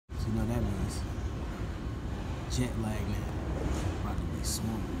You know what that means? Jet lag now. About to be smooth.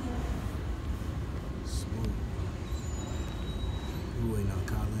 Smooth. We waiting on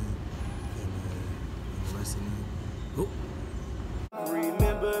Colin and the rest of them. Oh.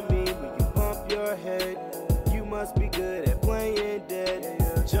 Remember me when you bump your head. You must be good at playing dead.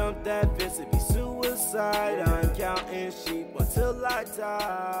 Jump that fence and be suicide. I'm counting sheep until I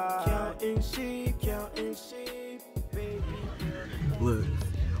die. Counting sheep, baby. Look,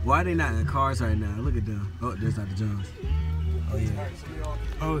 why are they not in cars right now? Look at them. Oh, there's Dr. Jones. Oh yeah.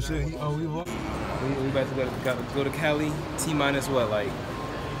 Oh shit. Oh, we about to go to Cali. T-minus what, like,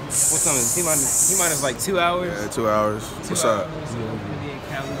 what's on this? T-minus like 2 hours? Yeah, 2 hours. What's up?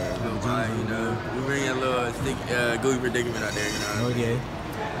 You know, we bring a little goofy predicament out there, you know. Oh yeah.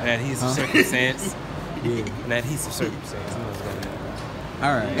 That he's of circumstance. Yeah. That he's of circumstance. You know what's going on.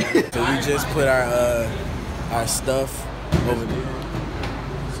 All right. So we just put our stuff over there.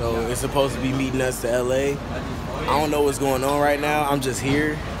 So it's supposed to be meeting us to LA. I don't know what's going on right now. I'm just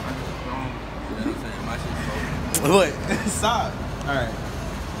here. What? Stop. All right.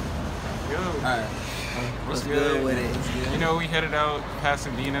 Yo. All right. What's good with it? You know, we headed out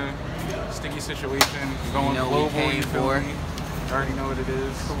Pasadena. Sticky situation. Going global. You feel me? You already know what it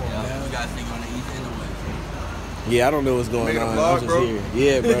is. Come on, man. You guys think on the east end of West? Yeah, I don't know what's going on. Vlog, I'm just bro? here.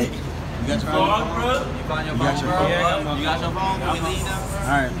 Yeah, bro. You got your phone, bro? You found your phone, bro? You got your phone? Can we leave now?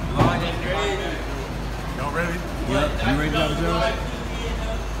 All right. Y'all ready? Yep. You ready, Dr. Jones?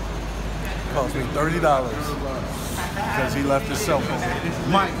 Cost me $30 because he left his cell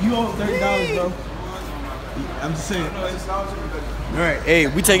phone. Mike, you owe $30, bro. I'm just saying. All right. Hey,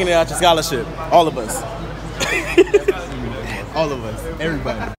 we taking it out your scholarship. All of us. All of us.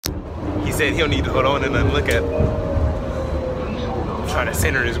 Everybody. He said he don't need to hold on and nothing to look at. I'm trying to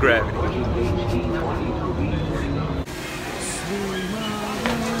center his gravity.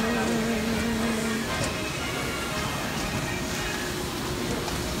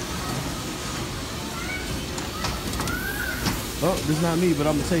 Oh, this is not me, but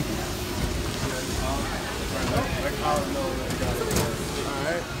I'm gonna take it.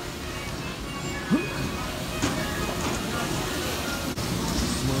 Alright.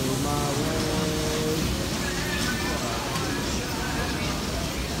 Smooth my way.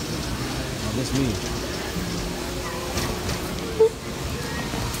 Oh, that's me.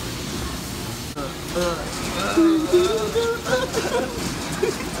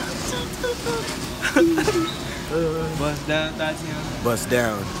 Bust down, Tatiana. Bust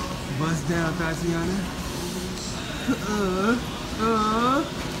down. Bust down, Tatiana.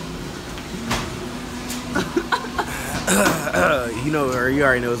 You know, or you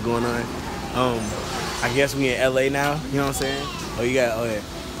already know what's going on. I guess we in LA now, you know what I'm saying? Oh yeah.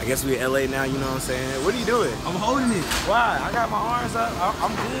 I guess we in LA now, you know what I'm saying? What are you doing? I'm holding it. Why? I got my arms up.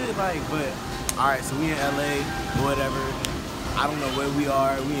 I'm good, like, but alright, so we in LA, whatever. I don't know where we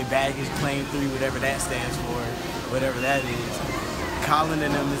are. We in baggage claim 3, whatever that stands for, whatever that is. Colin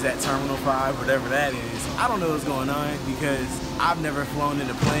and them is at Terminal 5, whatever that is. I don't know what's going on because I've never flown in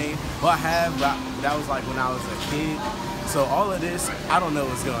a plane. Well, I have, but that was like when I was a kid. So all of this, I don't know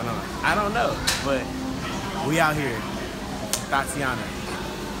what's going on. I don't know, but we out here. Tatiana,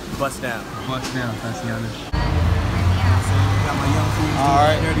 bust down. Bust down, Tatiana. Got my young fools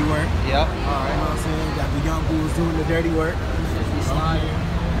doing the dirty work. Yep. All right, you know what I'm saying? Got the young fools doing the dirty work.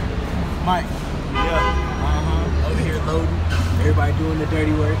 Mike. Yeah. Over here loading. Everybody doing the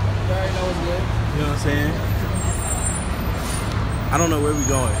dirty work. You already know what's good. You know what I'm saying? I don't know where we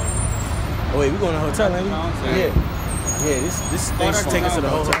going. Oh wait, we going to a hotel, ain't we? Yeah. Yeah, this thing should take us to the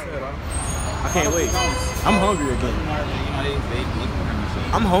hotel. I can't wait. I'm hungry again.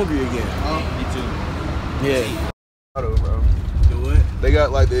 I'm hungry again. Me too. Yeah. Auto, bro. The what? They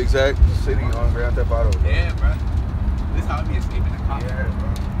got like the exact city on Grand Theft Auto. Bro. Yeah, bro. This how I be escaping the cops. Yeah, bro.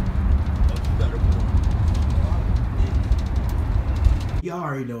 Y'all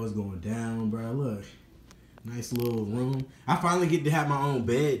already know what's going down, bro. Look. Nice little room. I finally get to have my own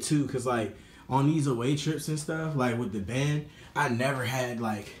bed too, cause like on these away trips and stuff, like with the band, I never had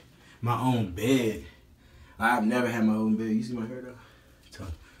like my own bed. I've never had my own bed. You see my hair though?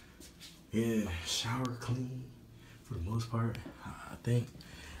 Yeah, shower clean for the most part. I think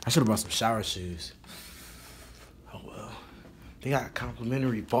I should have brought some shower shoes. Oh well. They got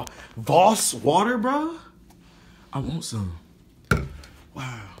complimentary Voss water, bro. I want some.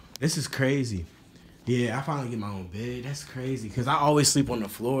 Wow, this is crazy. Yeah, I finally get my own bed. That's crazy, because I always sleep on the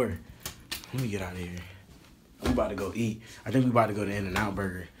floor. Let me get out of here. We about to go eat. I think we about to go to In-N-Out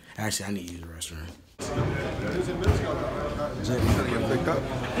Burger. Actually, I need to use the restroom.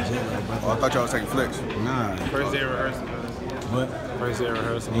 Oh, I thought y'all was taking flicks. Nah. First day of rehearsal. What? First day of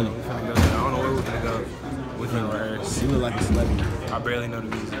rehearsal. We finna go. I don't know where we're gonna go. We finna rehearse. You look like a celebrity. I barely know the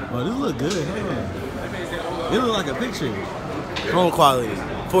music. Oh, this look good. Hold on. It look like a picture. Phone quality,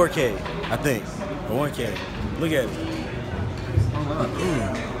 4K, I think, or 1K. Look at it.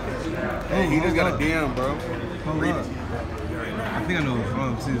 Hey, he just got a DM, bro. Hold up. I think I know where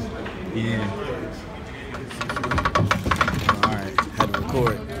from too. Yeah. All right, had to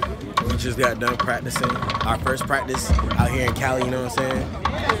record. We just got done practicing. Our first practice out here in Cali, you know what I'm saying?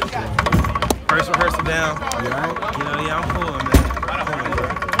 First rehearsal down. You all right? You know, yeah, I'm cool, man.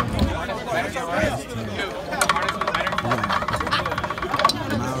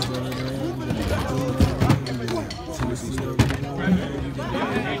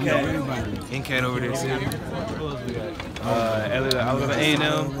 Cat over there too. I was at A&M.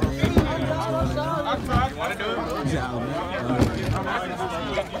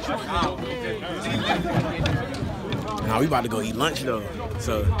 Now we about to go eat lunch though,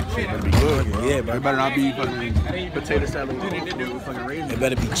 so shit better be good. Yeah, but It better not be fucking potato salad with fucking raisins. it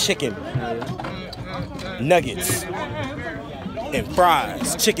better be chicken, nuggets, and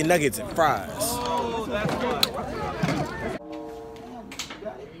fries. Chicken nuggets and fries.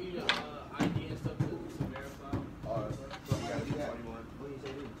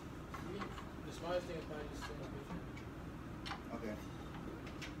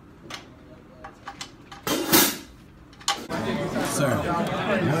 Sir, what?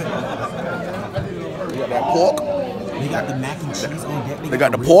 You got that pork? They got the mac and cheese on deck. They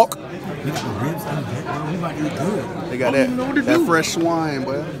got the pork? They got the ribs on deck. Bro. We about to eat good. They got that fresh swine,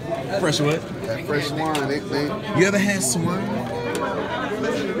 boy. Fresh what? That fresh swine. They You ever had swine?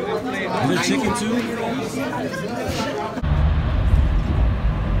 Is there chicken too?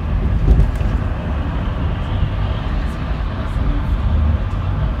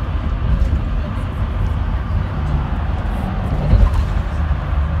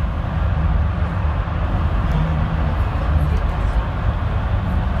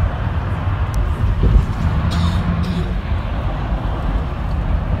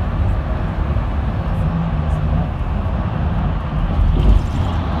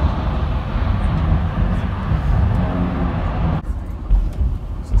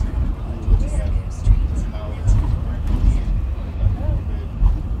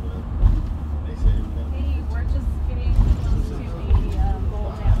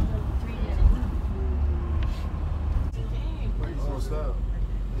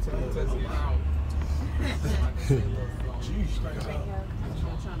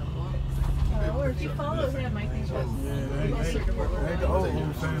 Or if you follow him, I think that's the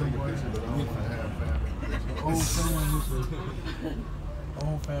old family, boy.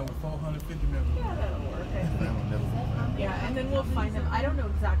 Old fan with 450 members. yeah, that'll work. Yeah, and then we'll find them. I don't know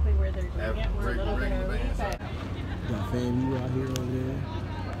exactly where they're doing it. We're a little bit early, but Got FAMU out here over there.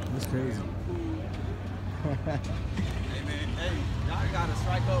 That's crazy. Hey man, hey, y'all gotta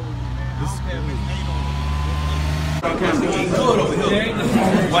strike up with me, man. I don't care if it's hate on me. Good over here.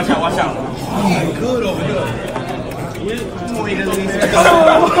 Watch out, watch out. Good over here.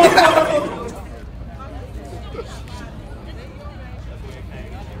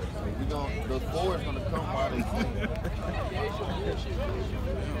 The forward's gonna come while they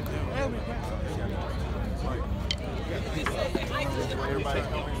everybody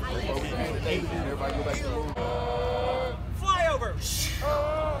coming. Everybody go back to the room. Flyover.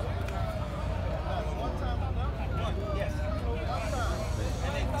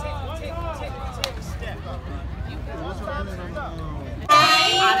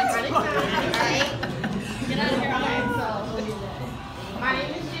 My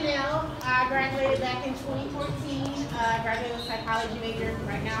name is Janelle. I graduated back in 2014. I graduated with psychology major.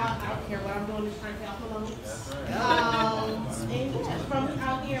 Right now, I don't care what I'm doing, just trying to pay off my loans. And yeah, from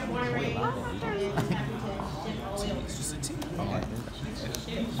out here, born and raised, and happy to ship all the way over.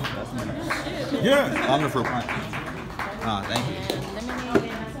 Yeah. I'm the fruit punch. Thank you.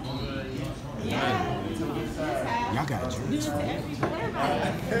 Y'all got drinks. I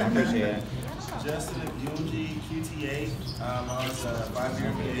appreciate it. Justin of UMG QTA. I was 5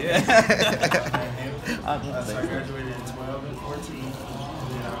 years old. Yeah. So I graduated in 12 and 14. And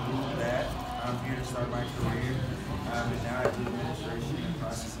then I moved back. I'm here to start my career. And now I do administration and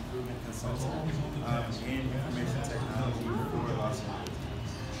process improvement consulting and information technology for Los Angeles.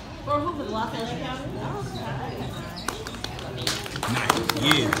 For who? For Los Angeles County?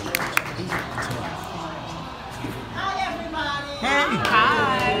 Yeah. Hi, everybody.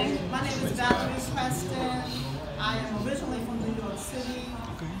 hi. My name is Valerie Preston. I am originally from New York City.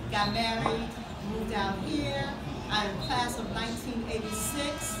 Got married, moved out here. I am class of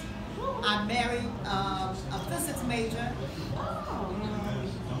 1986. I married a physics major.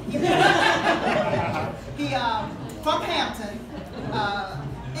 He from Hampton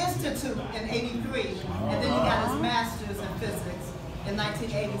Institute in '83, and then he got his master's in physics in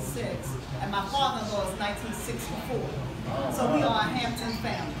 1986, and my father-in-law is 1964. So we are a Hampton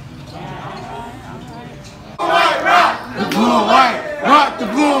family. White rock, the blue and white, rock the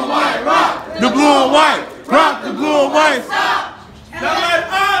blue and white, rock the blue and white, rock the blue and white. Stop. Now let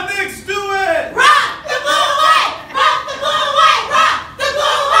Onyx do it. Rock the blue and white, rock the blue and white, rock the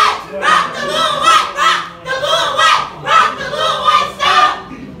blue and white, rock the blue and white, rock the blue and white, rock the blue and white. Stop.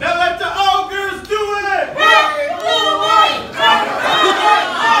 Now let the ogres do it. Rock the blue and white, rock the blue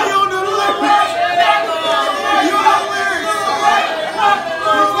and white. You don't know the lyrics. You don't know the lyrics. Rock the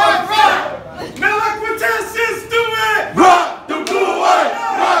blue and white, rock. Now let Quintessence do it. Rock the blue and white,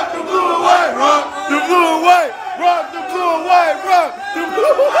 rock the blue and white, rock the blue and white, rock the blue and white, rock the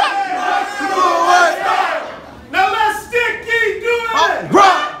blue and white, the blue and white. Now let Sticky do it.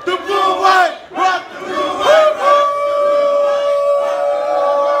 Rock the blue and white, rock the blue and white,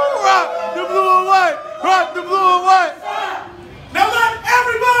 rock the blue and white, rock the blue and white. Now let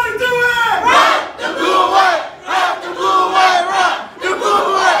everybody do it. Rock the blue and white, rock the blue and white, rock the blue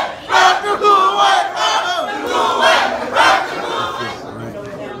and white, rock the blue and white, rock the blue and white, rock the blue and white.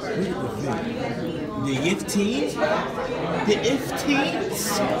 The ifteens? The ifteens?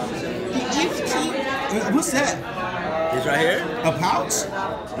 The ifteens? What's that? It's right here. A pouch?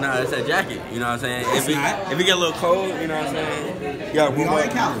 No, it's a jacket. You know what I'm saying? It's not. If it get a little cold, you know what I'm saying? You gotta We warm all up.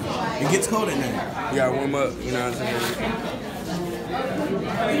 in Cali. It gets cold at night. You gotta warm up. You know what I'm saying?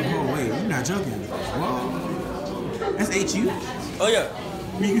 Oh, wait, you're not joking. Whoa. That's HU? Oh yeah.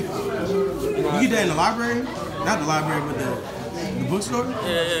 You get that in the library? Not the library, but the bookstore?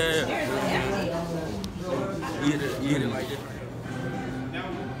 Yeah. You hit it like this.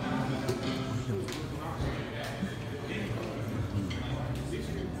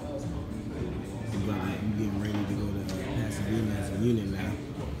 You getting ready to go to Pasadena as a unit now.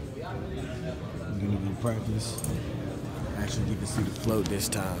 You're gonna go practice. Actually get to see the float this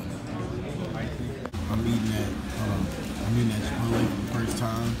time. I'm eating at Chipotle for the first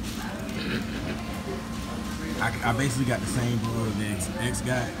time. I basically got the same bowl that X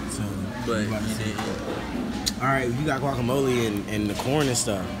got, so. But you did. All right, you got guacamole and the corn and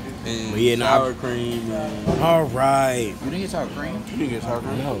stuff. And but yeah, sour cream. And all right. You didn't get sour cream? You didn't get sour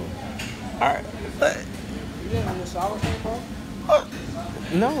cream? No. All right. But You didn't have the sour cream, bro?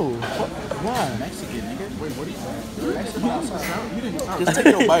 No. Why? Mexican, nigga. Wait, what are you saying? Mexican outside. You didn't get sour cream. just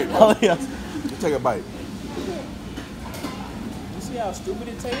take your bite, bro. Oh, yeah. Just take a bite. You see how stupid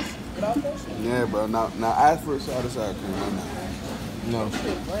it tastes without that shit? Yeah, bro. Now ask for a sour cream right now. No.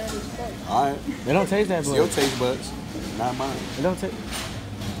 Shit bland as fuck. All right. They don't taste that It's bad. your taste buds, not mine. They don't taste.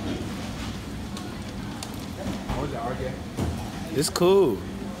 What was that, RJ? It's cool.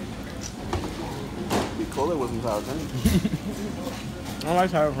 Be cooler with some sour cream. I don't like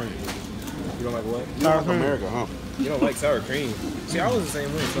sour cream. You don't like what? You don't like America, huh? You don't like sour cream. See, I was the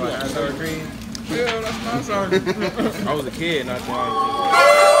same way. So I had sour cream. Yeah, that's not sour cream. I was a kid, not young.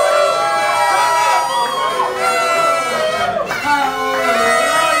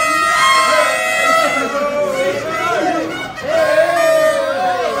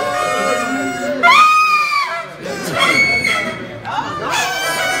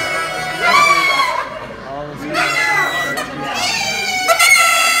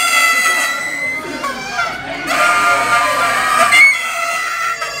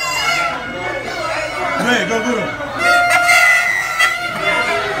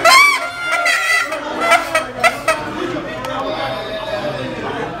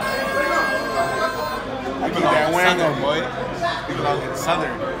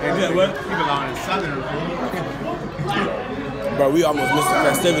 Bro, we almost missed the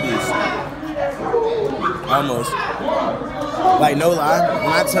festivities. Almost. Like, no lie,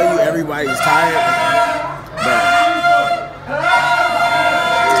 when I tell you everybody's tired, bro.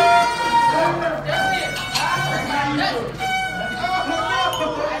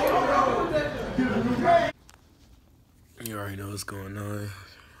 You already know what's going on.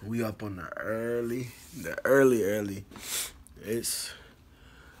 We up on the early. It's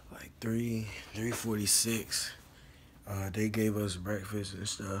like 3:46. They gave us breakfast and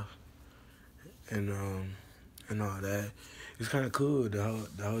stuff, and all that. It's kind of cool. The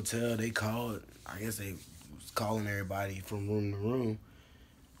hotel, they called. I guess they was calling everybody from room to room,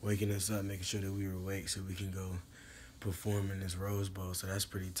 waking us up, making sure that we were awake so we can go perform in this Rose Bowl. So that's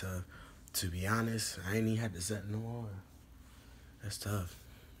pretty tough. To be honest, I ain't even had to set no alarm. That's tough.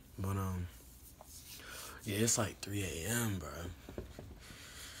 But yeah, it's like 3 a.m., bro.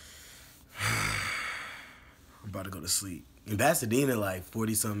 I'm about to go to sleep. In Pasadena, like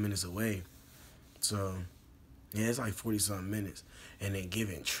 40-something minutes away. So, yeah, it's like 40-something minutes. And then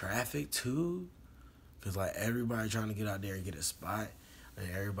given traffic, too. Because, like, everybody trying to get out there and get a spot. And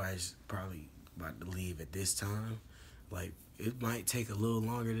everybody's probably about to leave at this time. Like, it might take a little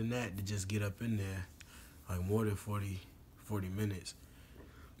longer than that to just get up in there. Like, more than 40 minutes.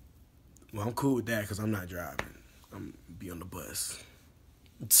 Well, I'm cool with that because I'm not driving. I'm be on the bus.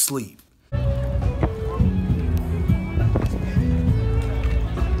 Sleep.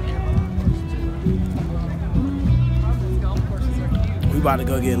 We about to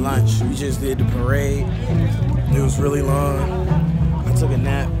go get lunch. We just did the parade. It was really long. I took a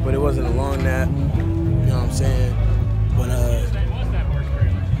nap, but it wasn't a long nap. You know what I'm saying? But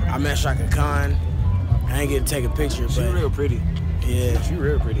I met Shaka Khan. I ain't get to take a picture, but she real pretty. Yeah, she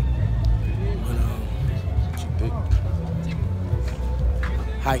real pretty. But she thick.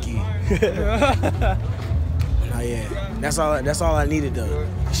 Hikey. Oh yeah, that's all I needed though.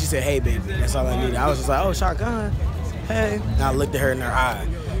 She said, "Hey baby," that's all I needed. I was just like, "Oh, Shaka Khan, hey." And I looked at her in her eye,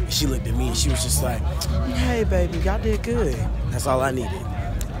 and she looked at me, and she was just like, "Hey baby, y'all did good." That's all I needed.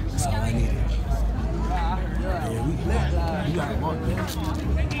 That's all I needed. Yeah, we gotta walk there.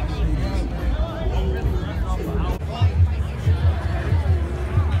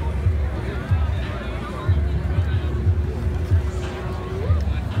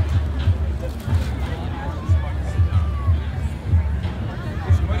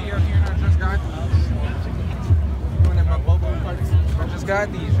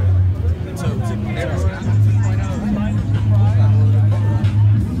 Got these.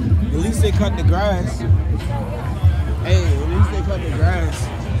 At least they cut the grass. Hey, at least they cut the grass.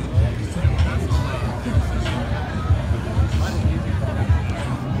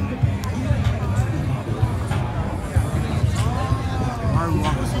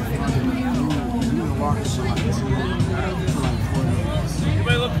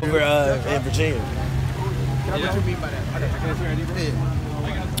 We're in Virginia. What you mean by that?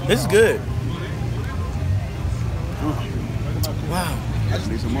 This is good. Wow. I just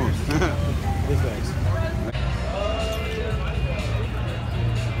need some more. This nice.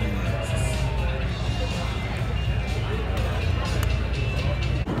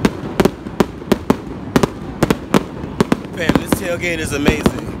 Fam, this tailgate is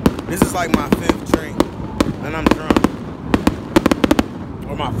amazing. This is like my 5th drink, and I'm drunk.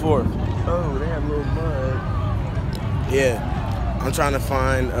 Or my 4th. Oh, they have a little mud. Yeah. I'm trying to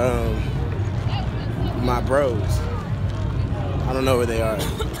find my bros. I don't know where they are.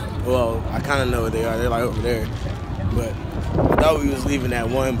 Well, I kind of know where they are. They're like over there. But I thought we was leaving at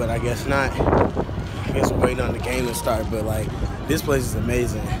 1, but I guess not. I guess we're waiting on the game to start. But like, this place is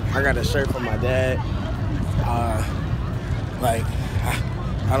amazing. I got a shirt from my dad. Like,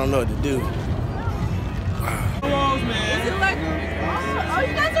 I don't know what to do. Wow. Man. Is it like, oh,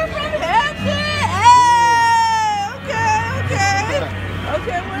 you guys are from Hampton?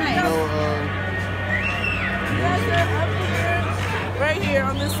 Okay, where are you guys are up here, right here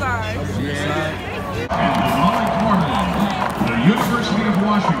on this side. And Molly Corman, the University of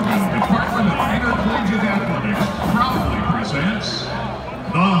Washington Department of Intercollegiate Athletics proudly presents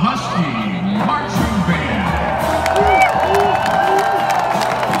the Husky Marching Band.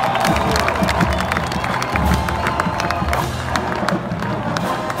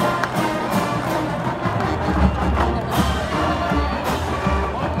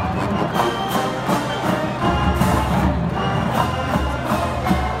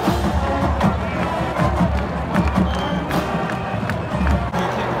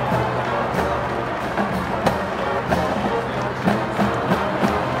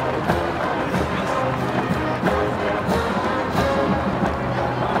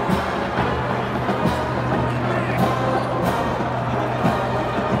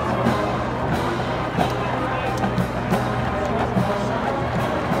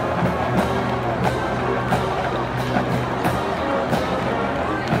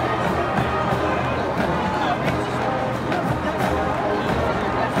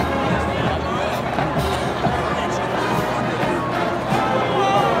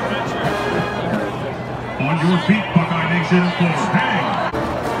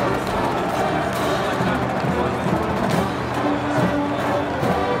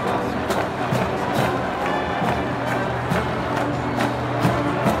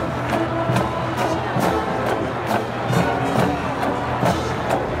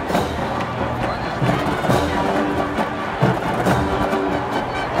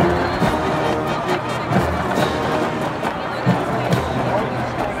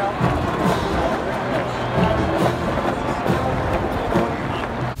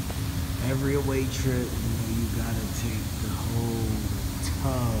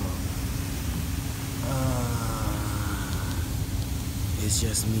 it's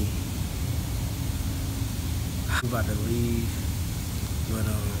just me. I'm about to leave, but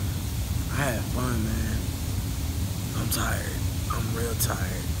I had fun, man. I'm tired. I'm real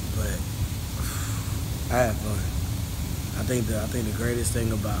tired, but I had fun. I think the greatest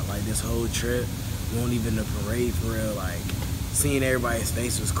thing about like this whole trip, won't even the parade for real, like seeing everybody's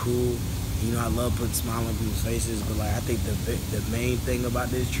face was cool. You know, I love putting smile on people's faces, but like I think the main thing about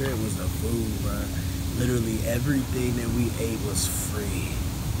this trip was the food, bro. Literally everything that we ate was free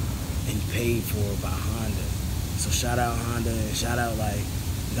and paid for by Honda. So shout out Honda and shout out like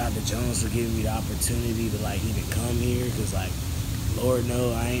Dr. Jones for giving me the opportunity to like even come here, because like Lord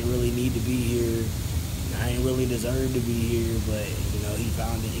know I ain't really need to be here. I ain't really deserve to be here, but you know he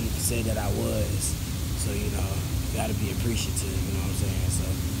found it. He said that I was. So you know you got to be appreciative. You know what I'm saying? So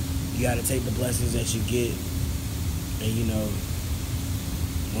you got to take the blessings that you get, and you know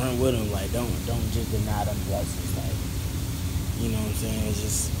run with them. Like don't just deny them blessings. Like you know what I'm saying? It's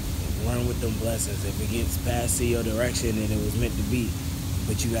just run with them blessings. If it gets past to your direction, then it was meant to be.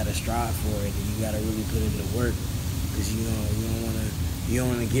 But you got to strive for it, and you got to really put in the work, because you know you don't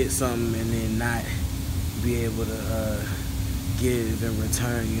want to get something and then not be able to give in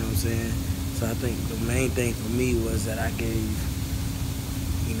return. You know what I'm saying? So I think the main thing for me was that I gave,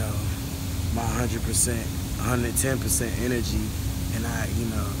 you know, my 100%, 110% energy, and I, you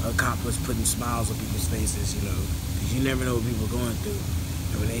know, accomplished putting smiles on people's faces. You know, because you never know what people are going through.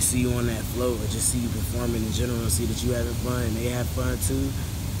 And when they see you on that float, or just see you performing in general, and see that you having fun and they have fun too,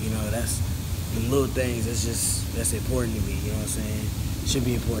 you know, that's the little things. That's important to me. You know what I'm saying? It should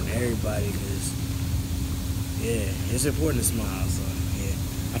be important to everybody, because yeah, it's important to smile. So yeah,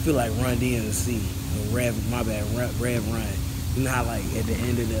 I feel like Run DMC, Rev Run. You know how like at the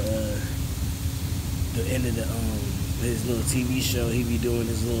end of his little TV show, he be doing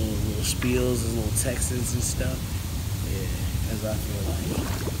his little spiels, his little texts and stuff. Yeah, that's what I feel like.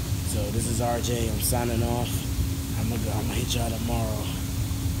 So this is RJ. I'm signing off. I'm gonna hit y'all tomorrow.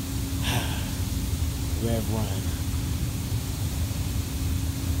 Rev Run.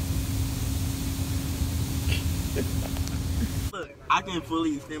 Look, I can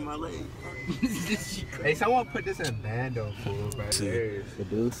fully extend my leg. Hey, someone put this in bando fool, bro.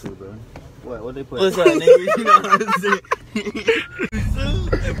 Producer, bro. What they put? What's up, nigga? You know what I'm saying?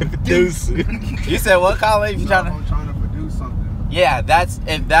 You said what, Colin? You I'm trying to produce something. Yeah, that's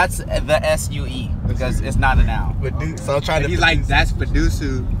the S-U-E, because it's not a noun. So I'm trying to. He's like, that's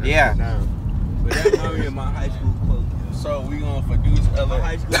producer. Yeah. But that reminds me of my high school quote. So we gonna produce LA. My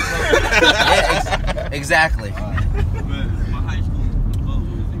high school quote. Yeah, exactly. My high school quote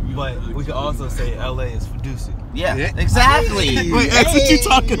was, but we could also say LA is producer. Yeah, exactly. Wait, that's what you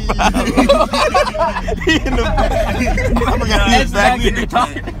talking about.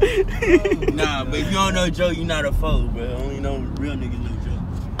 Nah, but if you don't know Joe, you're not a foe, bro. Only know real niggas know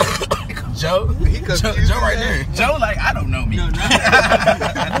Joe? Joe right there. Joe, like, I don't know me. No,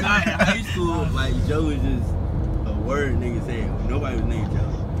 not in high school. Like, Joe was just a word niggas saying. Nobody was named Joe.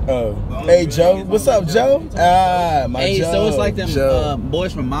 Oh, hey Joe, what's up, Joe? Hey, Joe. so it's like them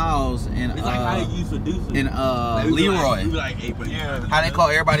boys from Miles and It's like how you used to do something. And Leroy. Like, hey, bro, How they call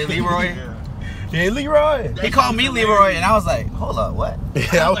everybody Leroy? Yeah, Leroy. He called me Leroy, and I was like, hold up, what?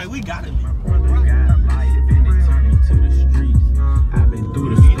 I was like, we got it.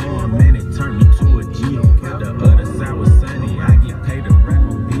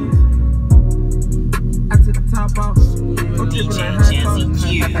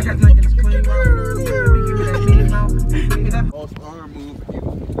 False arm move,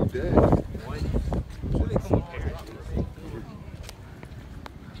 you dead.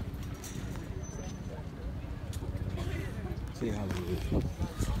 See how we live.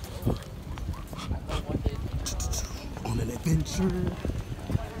 On an adventure.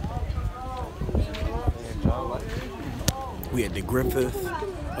 We at the Griffith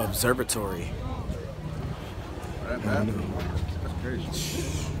Observatory. That's crazy.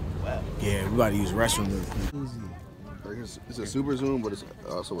 Yeah, we about to use restroom. It's a super zoom, but it's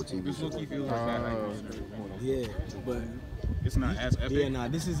also a TV. Yeah, but it's not as epic. Yeah, nah,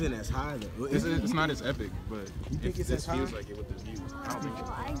 this isn't as high though. It's not as epic, but you think it's this as feels high? like it with the view. I don't think it's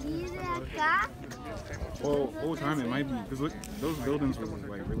well, whole time it might be, because look, those buildings were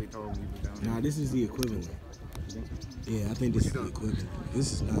like really tall when we were down there. Nah, this is the equivalent. Yeah, I think this is the equivalent.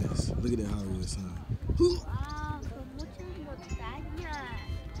 This is nice. Look at that Hollywood sign.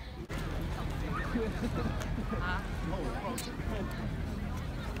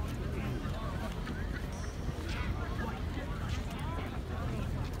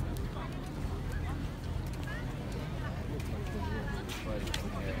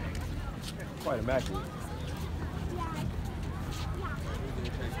 Quite immaculate.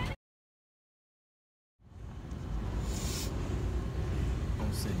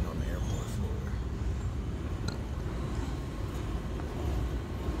 I'm sitting on the airport floor.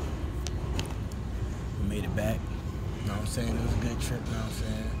 We made it back. You know what I'm saying? It was a good trip, you know what I'm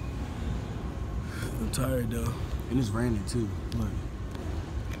saying? I'm tired though. And it's raining too. Look.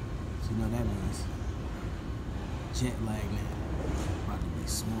 So you know what that means? Jet lag now. About to be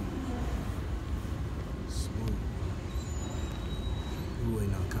smooth. Smooth. We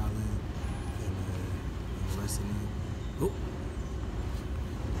waiting on Colin and the rest of them. Oh.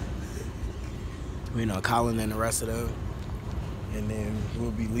 Waiting on Colin and the rest of them. And then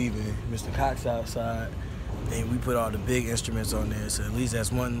we'll be leaving Mr. Cox outside. And we put all the big instruments on there, so at least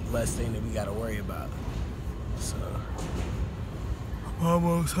that's one less thing that we gotta worry about. So I'm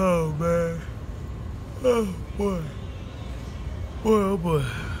almost home, man. Oh boy. Boy, oh boy.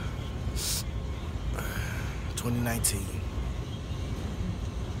 2019.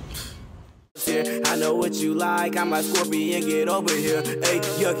 I know what you like, I'm a scorpion, get over here. Hey,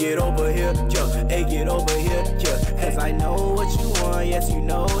 yeah, get over here. Yeah, hey, get over here. Yeah, cause I know what you want, yes, you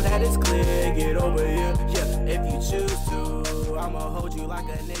know that it's clear. Get over here. Yeah, if you choose to, I'ma hold you like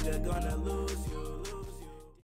a nigga gonna lose.